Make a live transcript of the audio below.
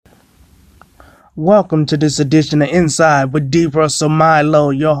Welcome to this edition of Inside with D. Russell Milo,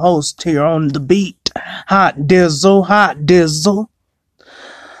 your host here on the beat. Hot Dizzle, Hot Dizzle.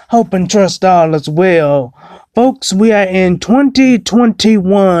 Hope and trust all is well. Folks, we are in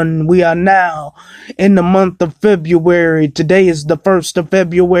 2021. We are now in the month of February. Today is the 1st of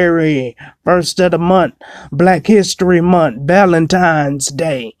February, first of the month, Black History Month, Valentine's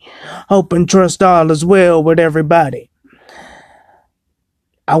Day. Hope and trust all is well with everybody.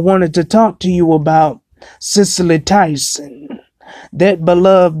 I wanted to talk to you about Cicely Tyson, that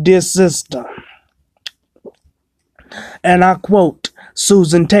beloved dear sister. And I quote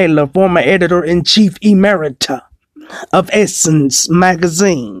Susan Taylor, former editor-in-chief emerita of Essence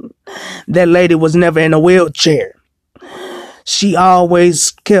magazine. That lady was never in a wheelchair. She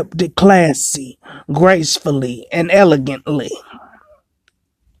always kept it classy, gracefully, and elegantly.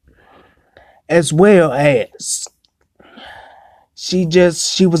 As well as she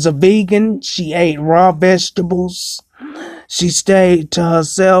was a vegan. She ate raw vegetables. She stayed to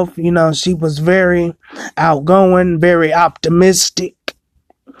herself. She was very outgoing, very optimistic.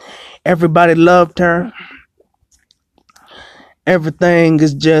 Everybody loved her. Everything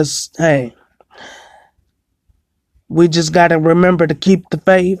is just, hey, we just got to remember to keep the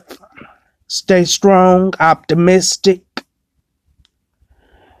faith, stay strong, optimistic,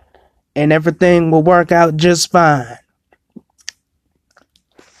 and everything will work out just fine.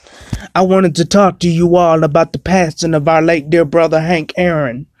 I wanted to talk to you all about the passing of our late dear brother Hank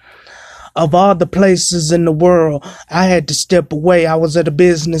Aaron. Of all the places in the world, I had to step away. I was at a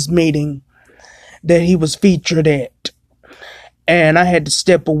business meeting that he was featured at. And I had to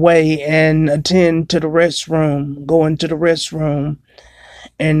step away and attend to the restroom, go into the restroom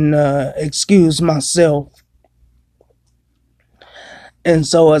and excuse myself. And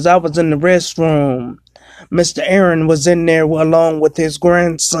so as I was in the restroom, Mr. Aaron was in there along with his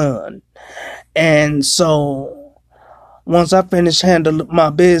grandson. And so once I finished handling my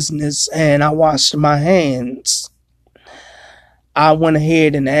business and I washed my hands, I went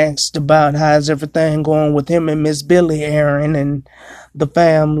ahead and asked about how's everything going with him and Miss Billy Aaron and the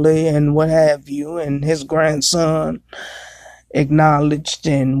family and what have you. And his grandson acknowledged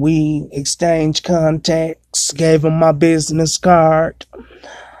and we exchanged contacts, gave him my business card.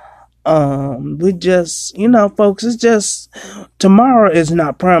 We just, folks, it's just, tomorrow is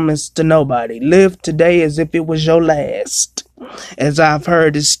not promised to nobody. Live today as if it was your last, as I've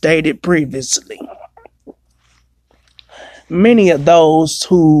heard it stated previously. Many of those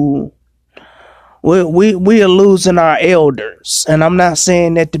who, we are losing our elders, and I'm not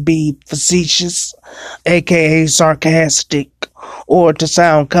saying that to be facetious, aka sarcastic, or to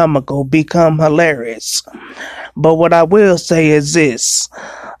sound comical, become hilarious. But what I will say is this.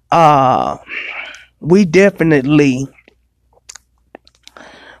 We definitely,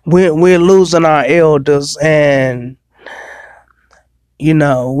 we're losing our elders, and,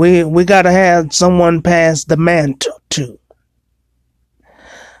 we gotta have someone pass the mantle to.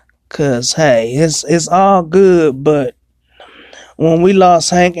 Cause, hey, it's all good, but when we lost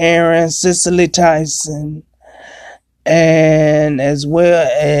Hank Aaron, Cicely Tyson, and as well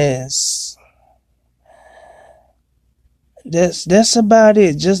as that's about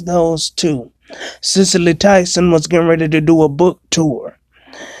it. Just those two. Cicely Tyson was getting ready to do a book tour.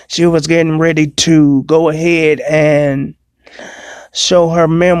 She was getting ready to go ahead and show her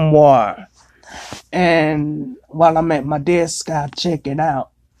memoir. And while I'm at my desk, I'll check it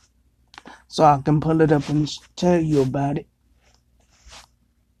out so I can pull it up and tell you about it.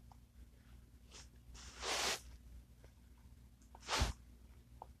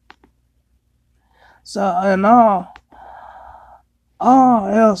 So, and all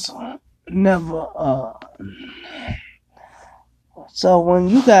else never, so when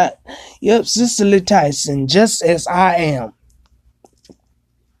you got, Cicely Tyson, Just As I Am,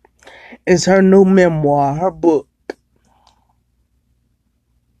 is her new memoir, her book.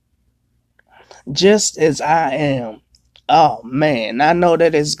 Just As I Am. Oh man, I know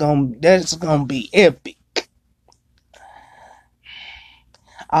that's gonna be epic.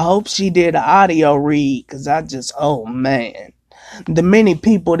 I hope she did an audio read, cause oh man. The many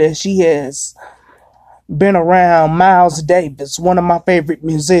people that she has been around, Miles Davis, one of my favorite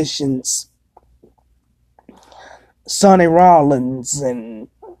musicians, Sonny Rollins, and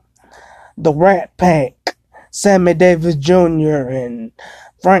the Rat Pack, Sammy Davis Jr., and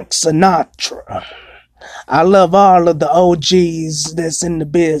Frank Sinatra. I love all of the OGs that's in the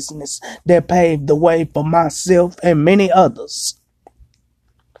business that paved the way for myself and many others.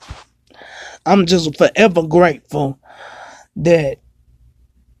 I'm just forever grateful that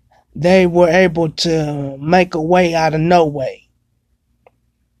they were able to make a way out of no way.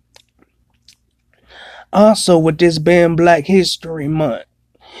 Also, with this being Black History Month,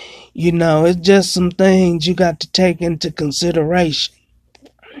 you know, it's just some things you got to take into consideration.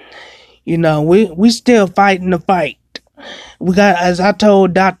 You know, we still fighting the fight. We got, as I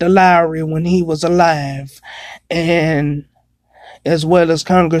told Dr. Lowry when he was alive, and as well as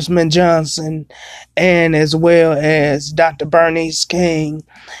Congressman Johnson, and as well as Dr. Bernice King,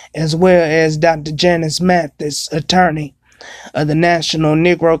 as well as Dr. Janice Mathis, attorney of the National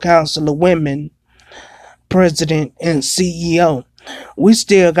Negro Council of Women, president and CEO. We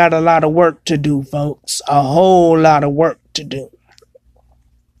still got a lot of work to do, folks. A whole lot of work to do.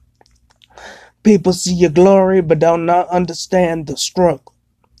 People see your glory, but don't not understand the struggle.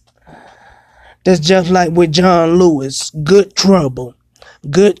 That's just like with John Lewis. Good trouble.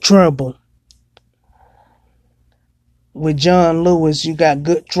 Good trouble. With John Lewis, you got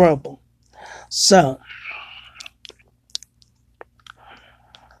good trouble. So,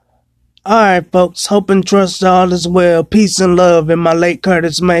 alright, folks. Hope and trust all is well. Peace and love in my late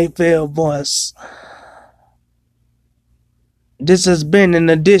Curtis Mayfield voice. This has been an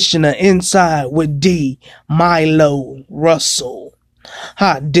edition of Inside with D. Milo Russell.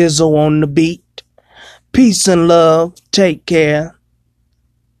 Hot Dizzle on the beat. Peace and love. Take care.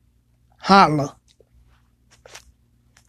 Holla.